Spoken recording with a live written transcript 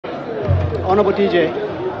Honorable TJ,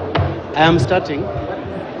 I am starting,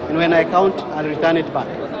 and when I count, I'll return it back.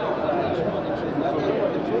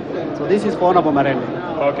 So this is for Honorable Marende.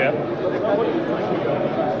 Okay.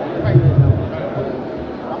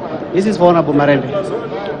 This is for Honorable Marende.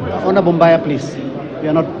 Honorable Mbaya, please.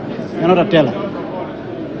 You're not a teller.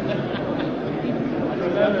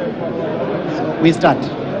 So we start.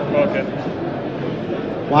 Okay.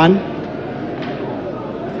 1,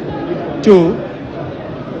 2,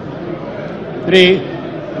 3,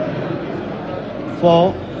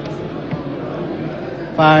 4,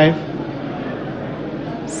 5,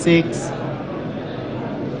 6,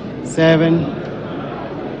 7,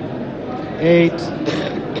 8,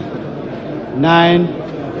 9,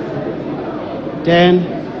 10,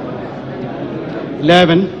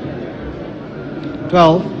 11,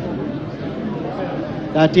 12,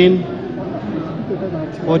 13,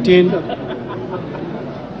 14,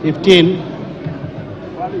 15,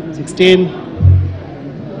 16,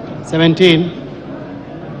 17,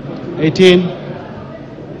 18,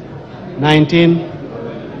 19,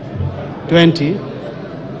 20,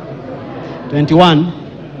 21,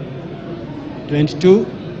 22,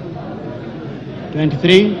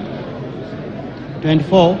 23,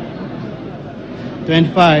 24,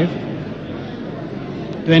 25,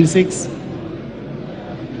 26,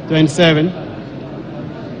 27,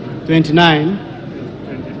 29,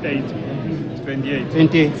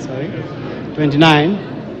 28, sorry, 29,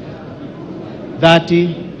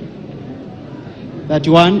 30,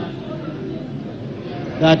 31,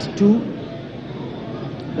 32,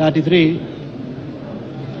 33,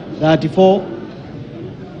 34,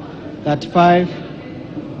 35,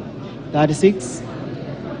 36,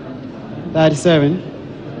 37,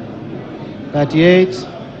 38,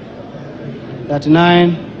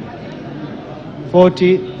 39,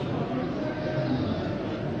 40,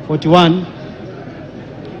 41,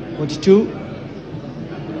 42,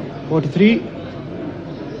 43,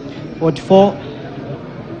 44,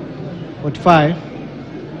 45,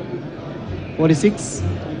 46,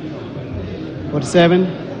 47,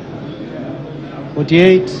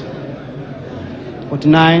 48,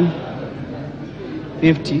 49,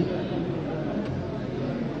 50,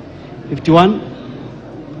 51,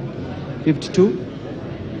 52,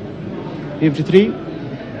 53,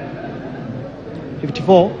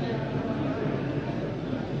 54,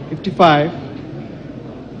 55,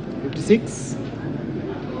 56,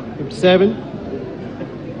 57,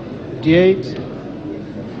 58,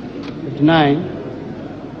 59,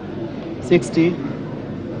 60,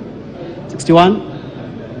 61,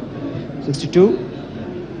 62,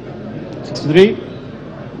 63,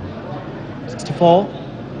 64,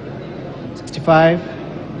 65,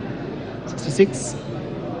 66,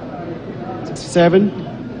 67,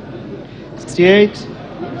 68,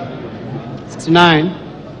 69,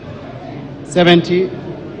 70,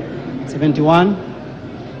 71,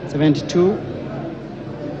 72,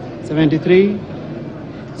 73,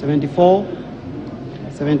 74,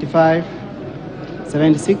 75,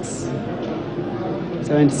 76,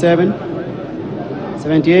 77,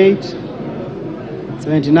 78,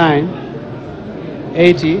 79,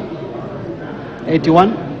 80,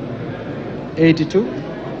 81, 82,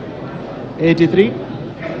 83,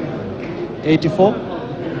 84,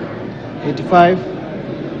 85,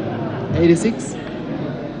 86,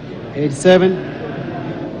 87,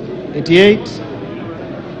 88,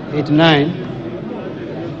 89,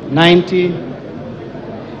 90,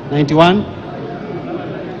 91,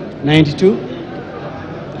 92,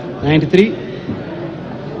 93,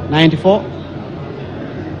 94,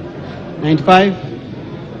 95,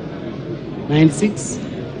 96,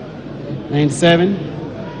 97,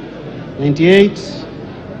 98,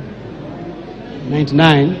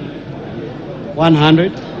 99,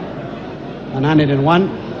 100, 101,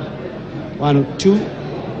 102,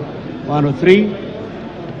 103,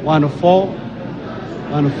 104,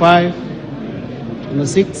 105,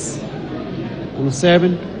 106,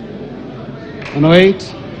 107, 108,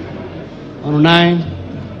 109,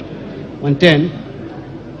 110,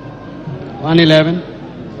 111,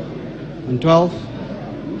 112,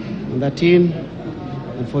 113,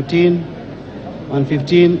 114,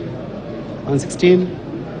 115, 116,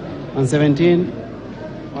 117,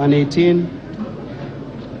 118,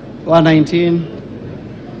 119,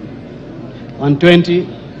 120,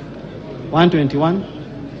 121,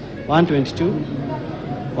 122,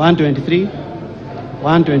 123,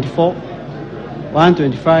 124,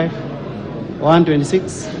 125,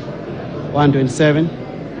 126, 127,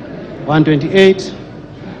 128,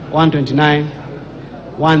 129,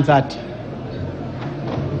 130.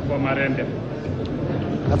 For Marende.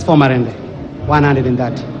 That's for Marende.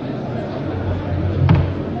 130.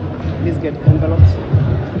 Please get envelopes.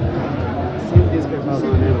 See these papers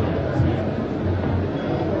on envelopes.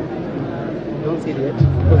 Don't see it yet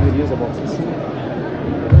because we'll use the boxes.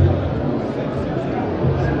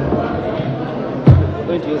 We're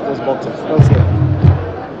going to use those boxes. Don't see it.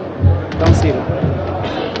 Don't see it.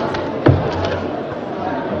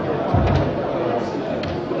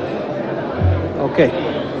 Okay.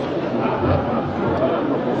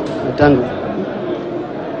 Wetangula.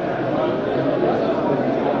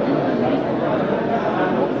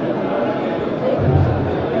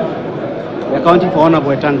 We are counting for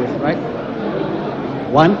Honorable Wetangula, right?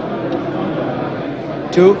 1,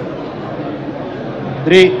 2,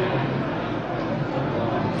 3,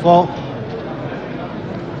 4,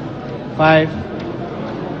 5,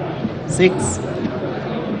 6,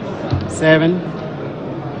 7,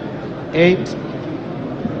 8,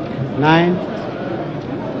 9,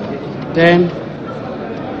 10,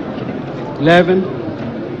 11,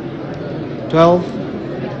 12,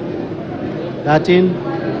 13,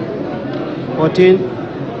 14,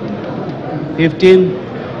 15,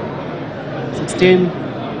 16,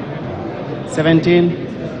 17,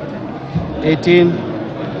 18,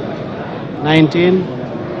 19,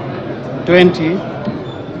 20,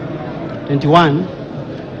 21,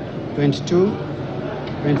 22,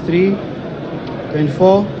 23,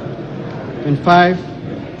 24, 25,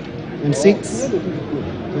 26,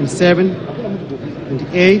 27,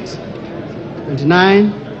 28,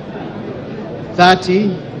 29,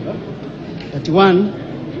 30, 31,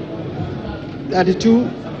 32,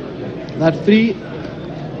 33,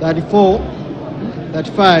 34,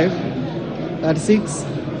 35, 36,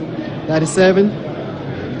 37,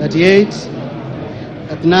 38,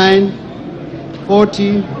 39,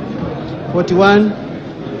 40, 41,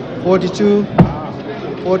 42,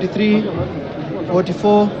 43,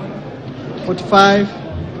 44, 45,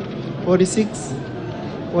 46,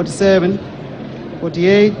 47,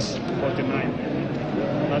 48, 49.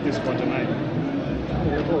 That is 49.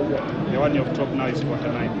 The one you have dropped now is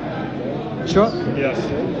 49. Sure? Yes.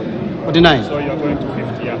 49. So you are going to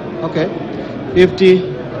 50, yeah. Okay. 50,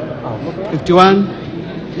 51,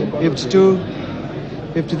 52,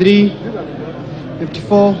 53,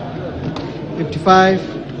 54, 55,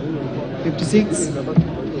 56,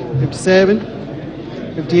 57,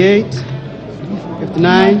 58,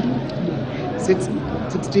 59,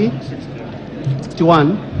 60,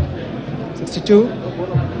 61, 62,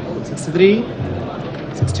 63,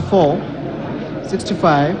 64,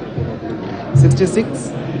 65,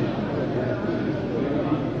 66,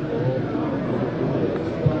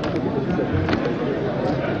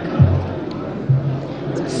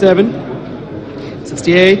 67,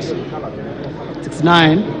 68,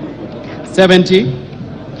 69, 70,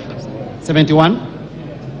 71,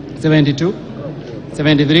 72,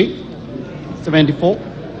 73, 74,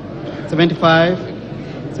 75,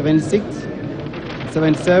 76,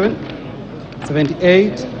 77,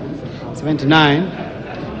 78, 79,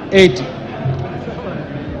 80,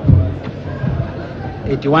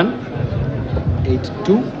 81,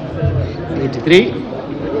 82, 83,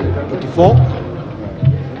 84,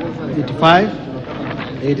 85,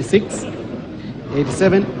 86,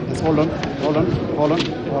 87. Let's hold on.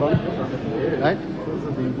 Right?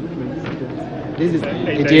 This is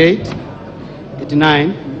 88,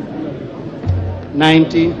 89,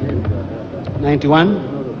 90, 91,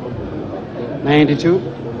 92,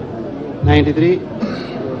 93,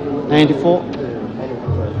 94,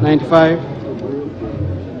 95,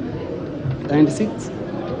 96,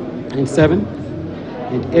 97,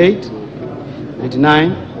 98,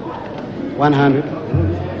 99, 100,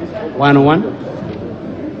 101,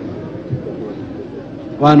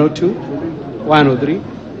 102, 103,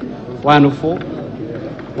 104,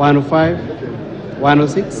 105,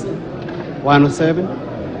 106, 107,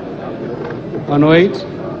 108,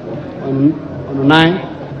 109,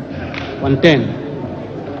 110,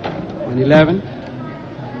 111,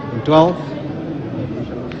 112,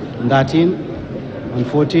 113,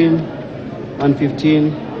 114,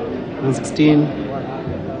 115, 116,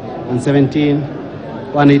 117,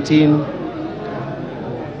 118,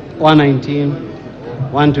 119,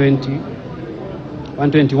 120,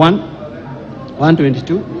 121,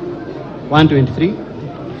 122, 123,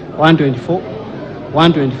 124,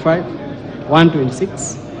 125,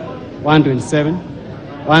 126, 127,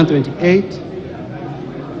 128,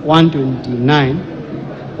 129,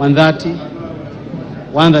 130,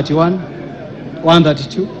 131,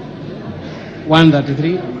 132,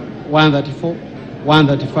 133, 134,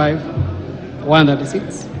 135,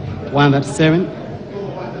 136, 137,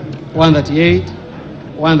 138,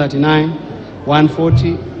 139,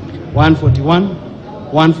 140, 141,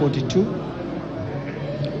 142,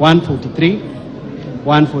 143,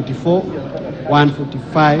 144,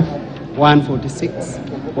 145, 146,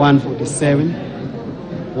 147,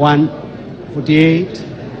 148,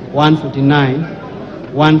 149,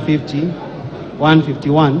 150,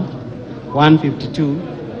 151, 152,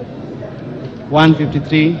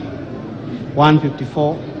 153,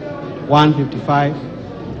 154, 155,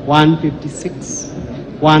 156,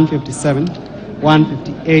 157,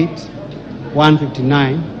 158,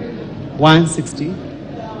 159, 160,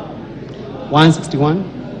 161,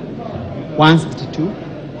 162,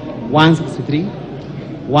 163,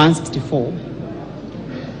 164,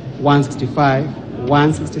 165,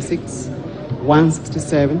 166,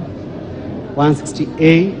 167,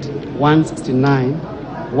 168, 169,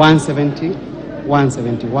 170,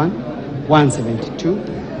 171, 172,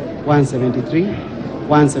 173,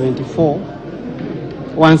 174,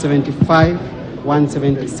 175,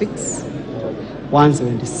 176,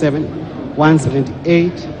 177,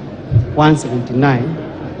 178, 179,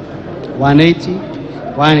 180,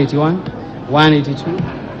 181, 182,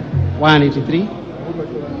 183,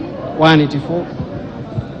 184,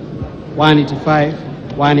 185,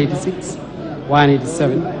 186,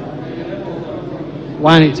 187,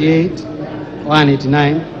 188,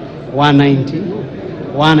 189, 190,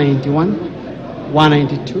 191,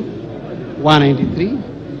 192, 193,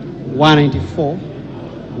 194,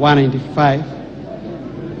 195,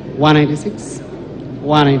 196,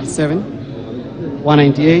 197,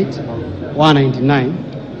 198,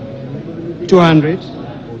 199, 200,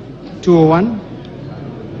 201,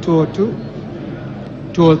 202,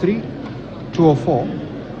 203, 204,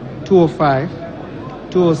 205,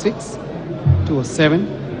 206, 207,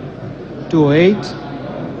 208,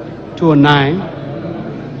 209,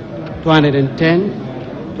 210,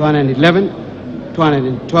 211,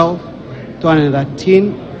 212,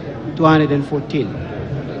 213, 214.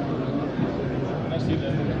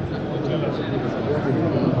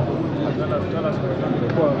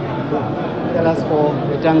 Tell us for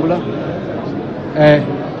Wetangula.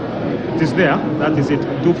 It is there. That is it.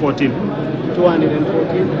 214.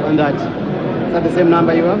 214 on that. Is that the same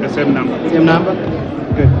number you have? The same number. Same number?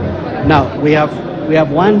 Good. Now we have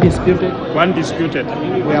one disputed. One disputed.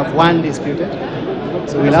 We have one disputed.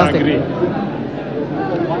 So we'll Let's ask agree.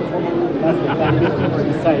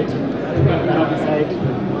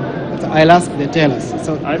 So I'll ask the tellers.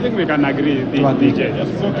 So I think we can agree, the agree. DJ.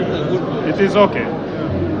 It is okay.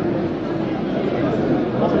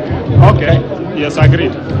 Okay. Yes,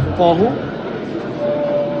 agreed. for who?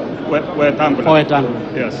 Wetangula. For Wetangula.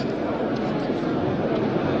 Yes.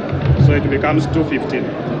 So it becomes 215.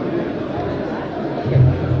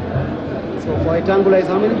 So for Wetangula is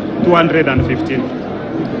how many? 215. 215.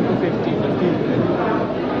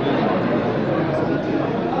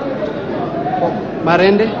 For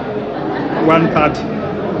Marende? 130.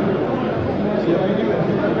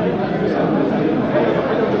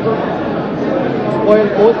 Oil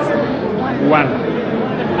coats? 1.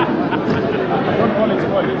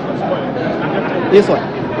 This one?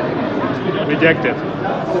 Rejected.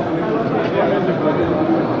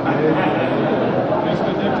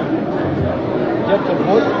 Rejected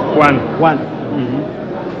vote? 1. 1.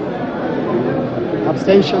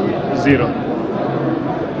 Abstention? 0.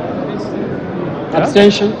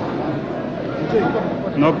 Abstention?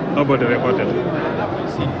 Nobody recorded.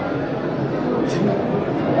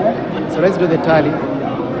 So let's do the tally.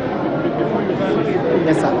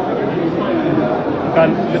 Yes, sir.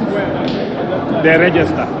 They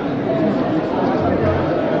register.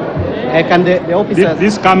 Can the officers...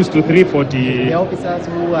 This comes to 340. The officers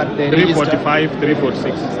who are the register... 345,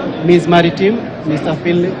 346. Ms. Maritime, Mr.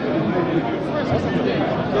 Finley.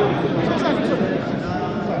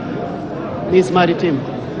 Ms. Maritime.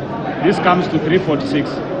 This comes to 346.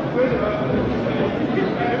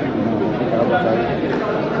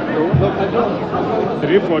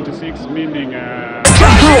 346 meaning...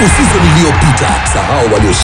 Sahau season iliyopita, sahau walio